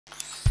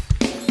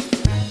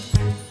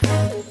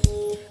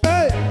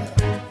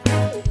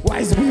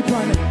speak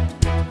on it.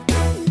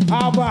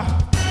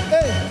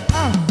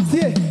 See,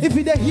 if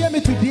you didn't hear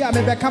me today, I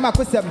may come up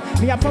with them.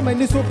 Me, I found my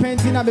initial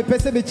painting. I'm a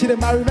person.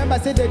 I remember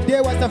said the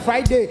day was a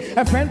Friday.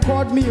 A friend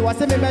called me.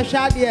 Was a me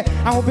shot here.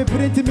 I hope he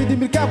put into me the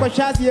milk of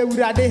shots here with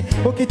a day.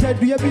 Okay, tell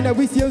you been a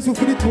wish you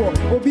free tour.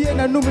 Obi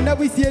and a numen,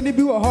 we see any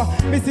view of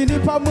her. Missing the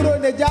Pamuro,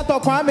 the Jato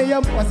Kwame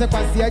was a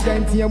quasi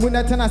agent here.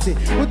 Muna Tennessee.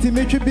 What you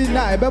make you be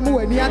now?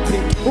 Bamu and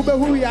Yati. Uber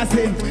who we are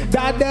saying.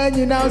 That then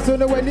you now so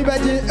no when you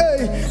budget.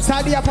 Hey,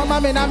 Sadia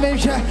Pama and I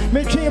mention.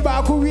 Make sure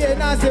about who we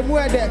and I say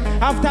more than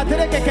after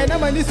Tereka.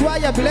 This why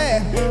you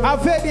play. I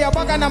fed the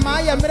Abagana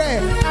Maya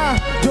Mre.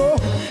 Joe,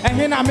 and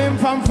here I'm in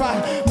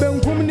Famfa. Ben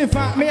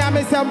Kumnifa, me, I'm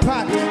a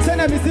sampa. Send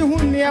a missy who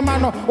near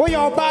Mano. Oh,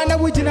 your banner,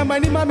 which in a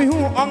money mammy who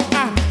on.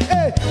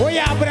 Hey, oh,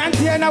 yeah,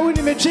 Branty and I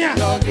wouldn't me cheer. I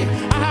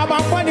have a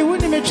funny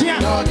wouldn't me cheer.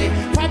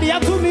 Fadia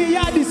to me,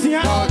 yeah, this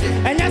year.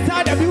 And yes,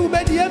 I have you,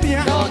 Betty.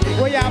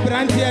 Oh, yeah,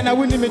 Branty and I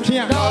wouldn't me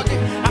cheer.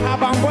 I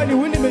have a funny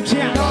wouldn't me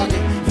cheer.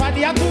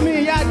 Fadia to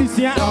me, yeah, this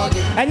year.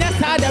 And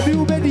yes, I have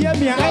you, Betty.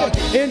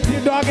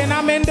 Into dog and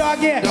I'm in dog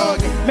here.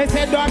 Me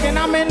say dog and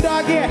I'm in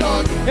dog here.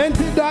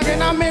 Into dog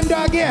and I'm in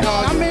dog here.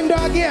 I'm in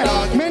dog here.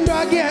 Men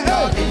dog here.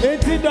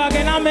 Into dog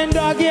and I'm in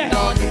dog here.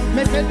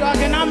 Me say dog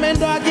and I'm in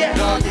dog here.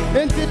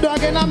 Into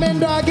dog and I'm in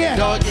dog here.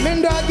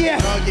 Men dog here.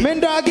 Men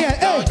dog here.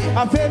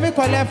 I feel me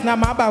call left now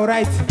my about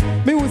right.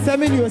 Me will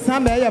send me you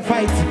some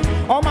fight.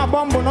 All my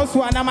bomb no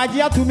swan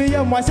am to me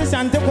and was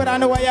and take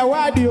on away a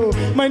wadio.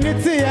 My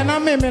nitty and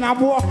I'm in a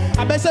war.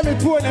 I bet me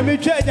two and me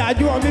trade. I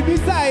do me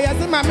beside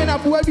as my men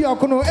up where you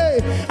can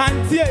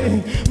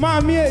and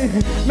mammy,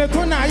 me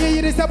kona ye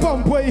is a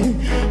pump way.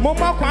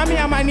 Mama Kwame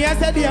Amania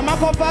said, dear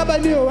Mako Baba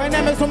Leo, and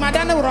I'm so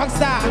Madonna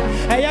Rockstar.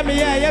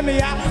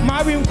 Yammy,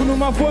 Marvin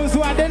Kunuma phones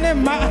who are the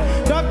name.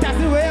 Doctors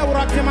who were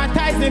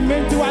rockmatizing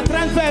men to a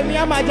transfer me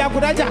a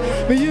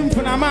Majapuraja. Me in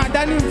Funama,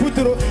 done in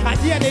Putuu. I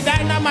hear the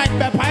dynamite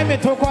by Pime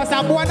to cause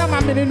a buona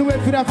mamma in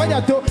the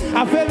fire to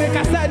a very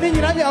Casa in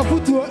your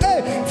Putuu.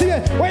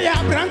 Where you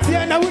are Branty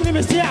and I wouldn't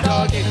miss here. I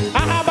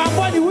have a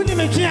body wouldn't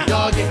miss here.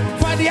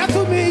 For the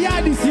Atumi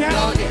yard this year.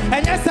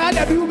 And yes, I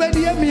have you made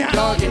me.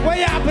 Where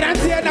you are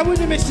Branty and I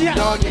wouldn't miss here.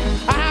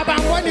 I have a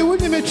body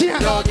wouldn't miss here.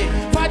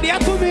 For the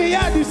Atumi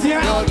yard this year.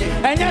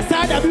 And yes,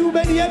 I have you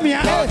made me.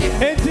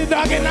 It's the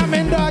dog and I'm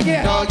in dog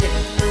here.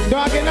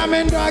 Dog and I'm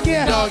in dog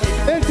here.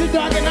 It's the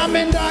dog and I'm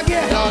in dog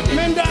here.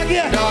 Men dog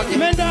here.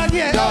 Men dog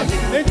here.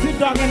 It's the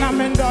dog and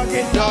I'm in dog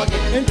here.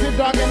 It's the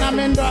dog and I'm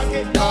in dog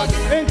here.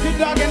 It's the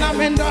dog and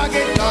I'm in dog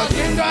here.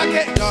 Men dog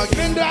here.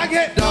 Men dog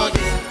here.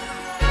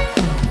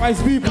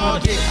 Wise people.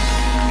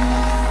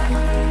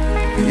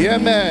 Yeah,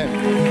 man.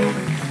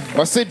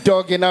 What's it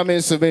dog and I'm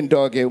in Subin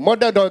doggy?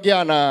 Mother doggy,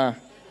 Anna.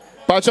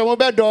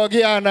 Pachamobe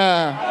doggy,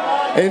 Anna.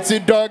 It's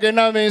it dog and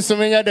I'm in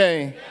Sumina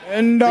Day.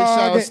 And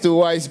shouts to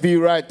Wise B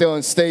right there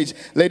on stage.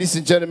 Ladies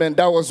and gentlemen,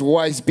 that was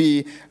Wise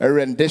B, a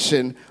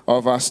rendition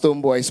of our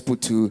Stonebwoy's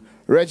Putuu.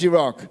 Reggie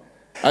Rock,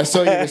 I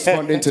saw you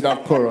responding to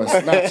that chorus.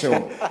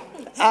 Nacho.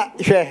 I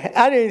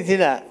didn't see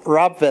that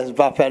rappers,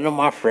 but no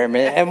my friend,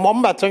 and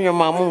one baton your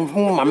mom,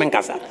 Mamma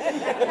Casa.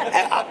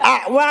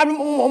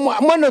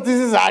 One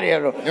notices are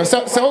here.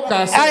 So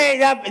can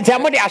say,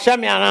 somebody assure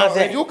me and I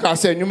say, you can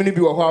say, you may be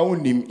a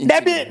wound him.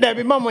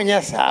 Debbie, Mamma,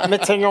 yes, I'm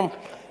meeting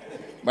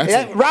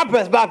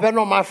rappers, but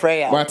no my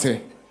friend. What?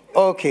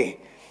 Okay,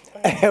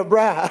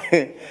 bra.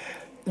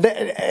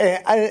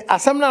 I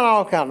some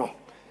now can.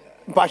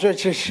 Passion,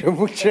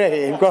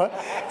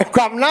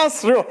 come now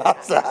through.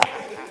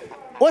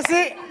 What's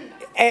it?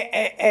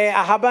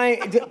 I have a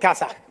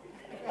casa.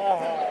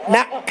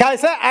 Now,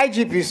 Casa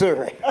IGP,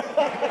 sir.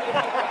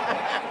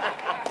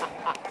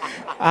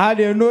 I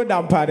didn't know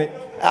that party.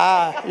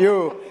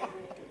 You,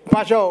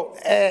 Pacho,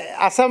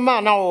 as a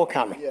man now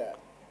come.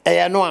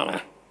 A no.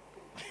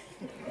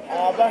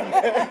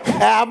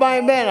 I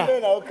buy better.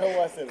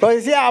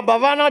 Because you are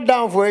Bavana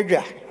down for a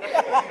drag.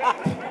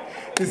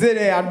 You say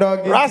they are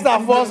dog. Rasta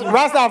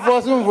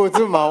force for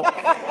 2 months.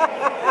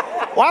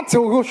 What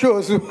who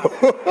shows you?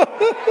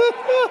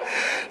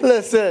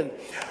 Listen,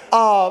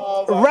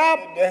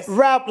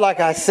 rap, like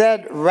I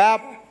said,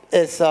 rap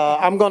is,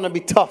 I'm going to be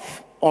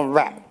tough on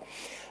rap.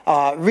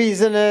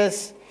 Reason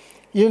is,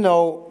 you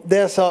know,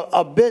 there's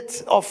a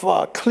bit of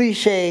a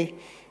cliche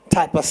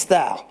type of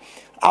style.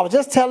 I was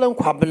just telling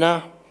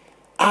Kwabena,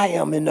 I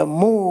am in the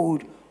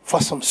mood for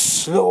some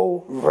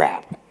slow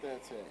rap.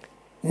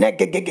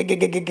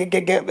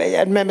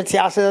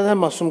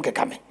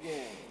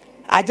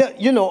 I just,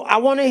 you know, I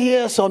want to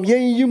hear some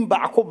yim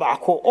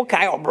bako,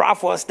 okay, or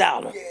bravo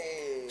style.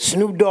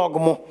 Snoop Dogg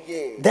mo.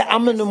 That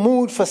I'm in the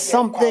mood for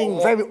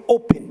something very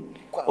open.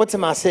 What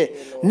am I saying?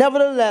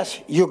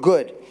 Nevertheless, you're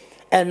good.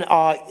 And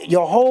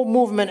your whole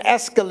movement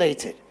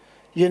escalated.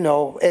 You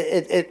know,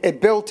 it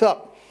built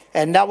up.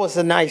 And that was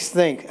a nice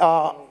thing.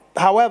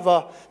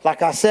 However,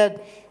 like I said,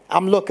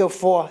 I'm looking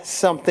for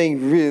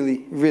something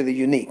really, really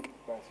unique.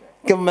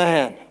 Give him a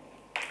hand.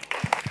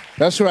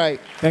 That's right.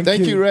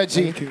 Thank you,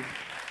 Reggie. Thank you.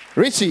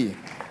 Richie,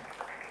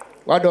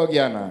 what dog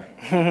yana?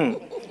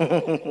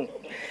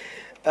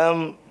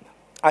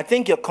 I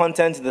think your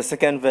content in the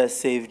second verse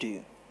saved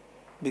you.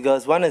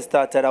 because when it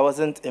started, I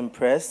wasn't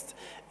impressed.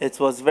 It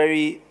was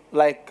very,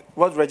 like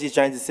what Reggie's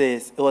trying to say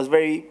is, it was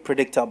very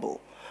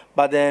predictable.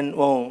 But then,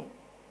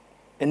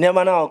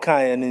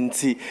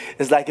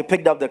 it's like you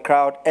picked up the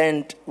crowd.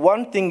 And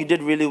one thing you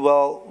did really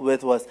well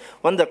with was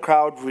when the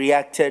crowd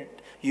reacted,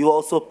 you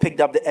also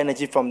picked up the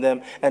energy from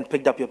them and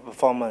picked up your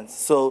performance.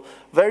 So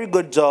very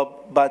good job,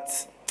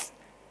 but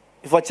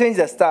if I change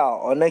the style,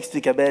 or next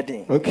week a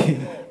bedding. Okay.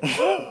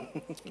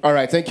 All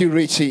right, thank you,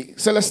 Richie.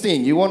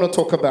 Celestine, you want to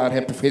talk about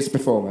his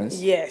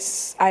performance?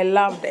 Yes, I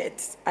loved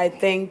it. I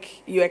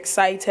think you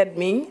excited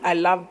me. I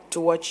loved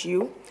to watch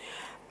you.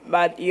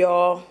 But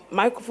your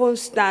microphone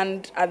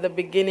stand at the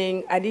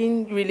beginning, I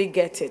didn't really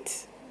get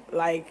it.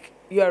 Like,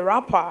 you're a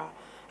rapper.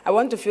 I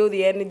want to feel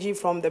the energy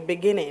from the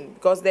beginning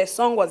because the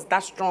song was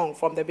that strong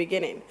from the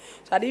beginning.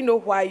 So I didn't know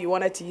why you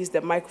wanted to use the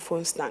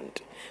microphone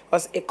stand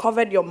because it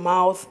covered your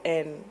mouth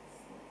and,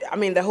 I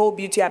mean, the whole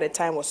beauty at the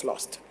time was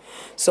lost.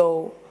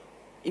 So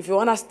if you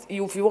want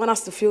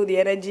us to feel the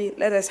energy,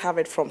 let us have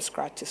it from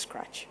scratch to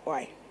scratch.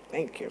 Why?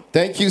 Thank you.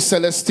 Thank you,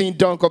 Celestine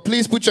Donko.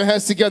 Please put your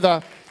hands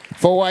together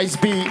for Wise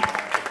B.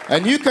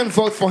 And you can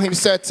vote for him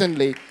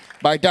certainly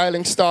by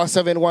dialing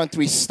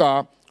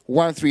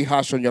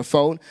 *713*13# on your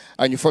phone,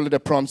 and you follow the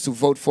prompts to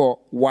vote for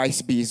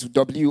Wise B's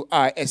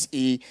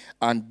WISE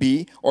and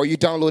B, or you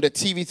download the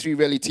TV3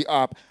 Reality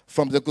app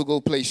from the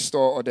Google Play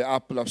Store or the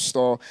Apple App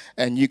Store,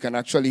 and you can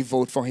actually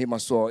vote for him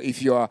as well.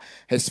 If you are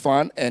his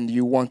fan and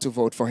you want to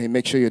vote for him,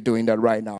 make sure you're doing that right now.